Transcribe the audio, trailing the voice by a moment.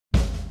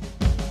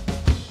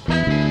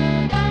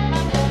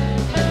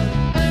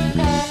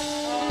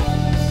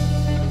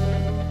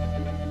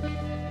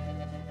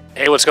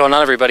Hey, what's going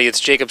on, everybody? It's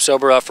Jacob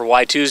Soboroff for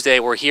Why Tuesday.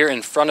 We're here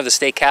in front of the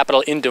state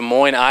capitol in Des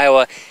Moines,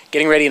 Iowa,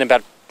 getting ready in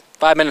about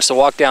 5 minutes to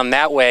walk down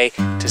that way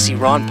to see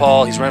Ron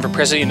Paul. He's running for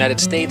President of the United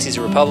States. He's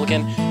a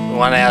Republican. We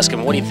want to ask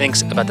him what he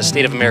thinks about the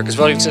state of America's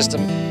voting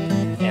system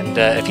and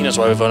if he knows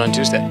why we vote on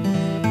Tuesday.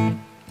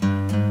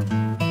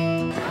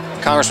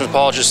 Congressman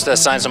Paul just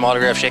signed some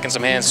autographs, shaking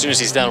some hands. As soon as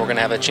he's done, we're going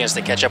to have a chance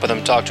to catch up with him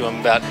and talk to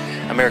him about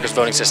America's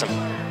voting system.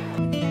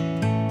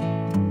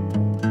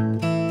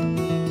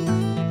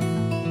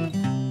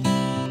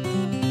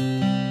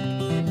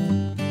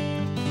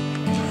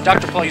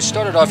 Dr. Paul, you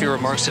started off your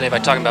remarks today by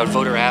talking about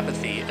voter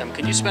apathy.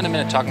 Can you spend a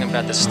minute talking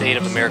about the state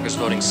of America's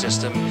voting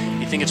system? Do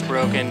you think it's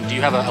broken? Do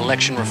you have an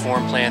election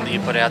reform plan that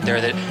you put out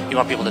there that you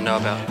want people to know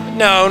about?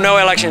 No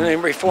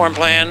election reform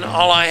plan.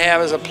 All I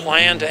have is a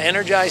plan to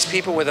energize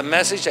people with a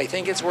message they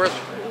think it's worth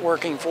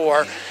working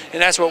for,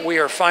 and that's what we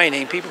are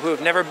finding. People who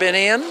have never been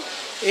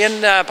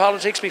in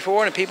politics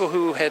before, and people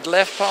who had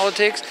left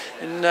politics,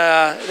 and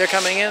they're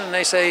coming in and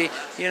they say,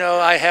 you know,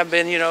 I have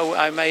been, you know,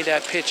 I made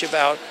that pitch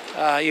about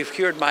you've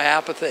cured my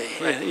apathy,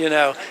 right. You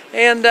know,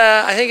 and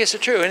I think it's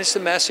true, and it's the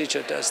message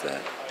that does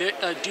that. Do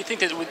you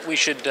think that we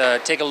should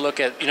take a look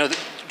at, you know,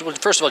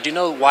 first of all, do you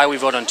know why we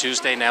vote on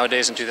Tuesday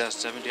nowadays in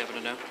 2007? Do you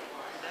happen to know?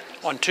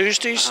 On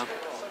Tuesdays?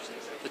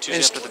 The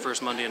Tuesday after the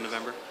first Monday in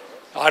November?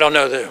 I don't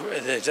know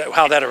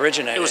how that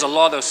originated. It was a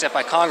law, though, set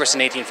by Congress in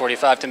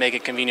 1845 to make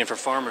it convenient for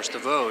farmers to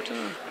vote.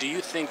 Do you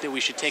think that we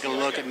should take a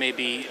look at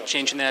maybe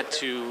changing that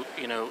to,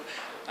 you know,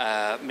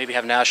 maybe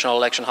have national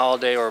election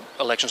holiday or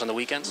elections on the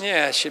weekends?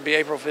 Yeah, it should be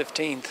April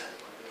 15th.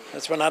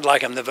 That's when I'd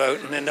like them to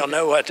vote, and then they'll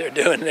know what they're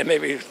doing, and then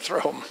maybe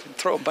throw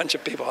a bunch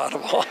of people out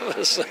of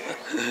office.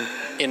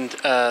 In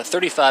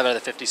 35 out of the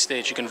 50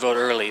 states, you can vote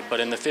early,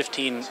 but in the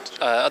 15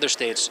 other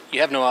states,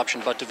 you have no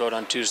option but to vote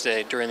on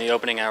Tuesday during the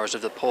opening hours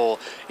of the poll.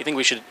 You think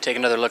we should take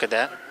another look at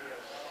that?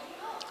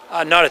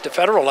 Not at the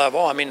federal level.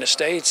 I mean, the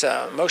states,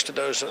 most of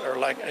those are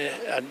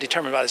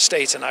determined by the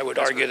states, and I would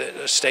argue that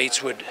the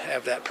states would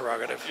have that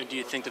prerogative. Do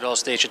you think that all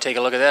states should take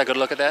a look at that, a good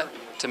look at that,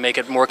 to make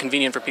it more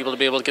convenient for people to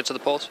be able to get to the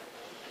polls?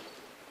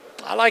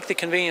 I like the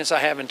convenience I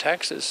have in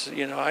Texas.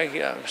 You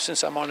know,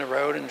 since I'm on the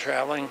road and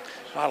traveling,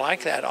 I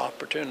like that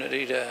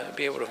opportunity to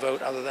be able to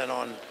vote other than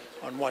on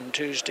one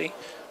Tuesday,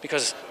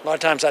 because a lot of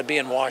times I'd be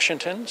in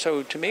Washington.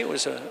 So to me, it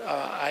was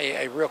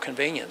a real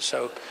convenience.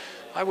 So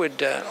I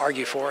would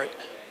argue for it.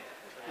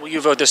 Will you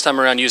vote this time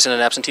around using an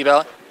absentee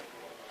ballot?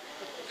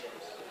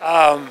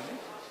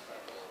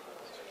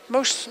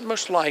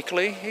 Most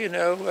likely, you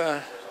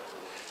know.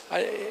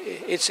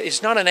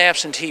 It's not an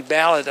absentee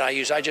ballot that I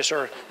use.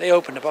 They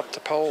opened up the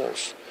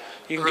polls.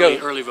 You can go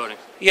early voting.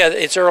 Yeah,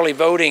 it's early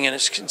voting, and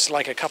it's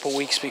like a couple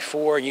weeks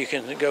before. You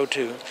can go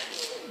to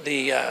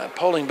the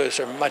polling booths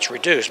are much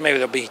reduced. Maybe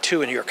there'll be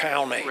 2 in your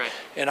county, right.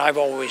 And I've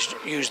always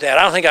used that.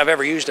 I don't think I've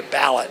ever used a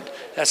ballot.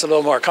 That's a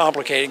little more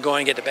complicated,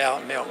 going and get the ballot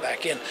and mail it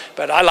back in.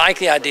 But I like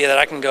the idea that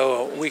I can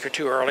go a week or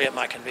 2 early at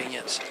my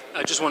convenience.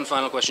 Just one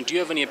final question. Do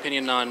you have any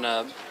opinion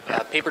on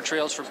paper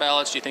trails for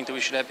ballots? Do you think that we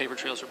should have paper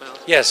trails for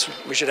ballots? Yes,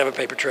 we should have a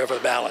paper trail for the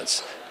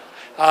ballots.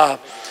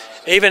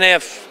 Even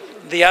if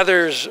the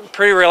other's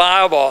pretty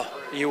reliable,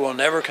 you will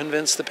never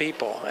convince the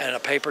people, and a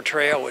paper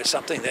trail is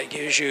something that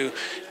gives you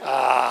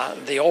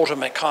the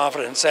ultimate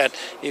confidence that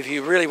if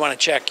you really want to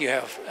check, you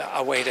have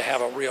a way to have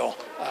a real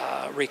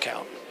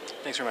recount.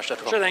 Thanks very much,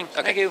 Dr. Paul. Sure thing.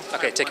 Okay. Thank you.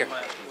 Okay, take care.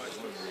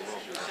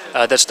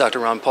 That's Dr.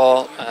 Ron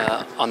Paul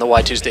on the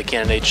Why Tuesday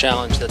Candidate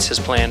Challenge. That's his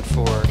plan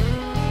for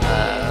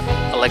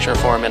election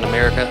reform in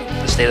America,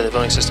 the state of the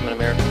voting system in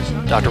America.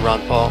 Dr. Ron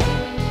Paul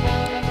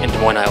in Des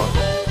Moines,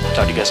 Iowa.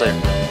 Talk to you guys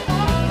later.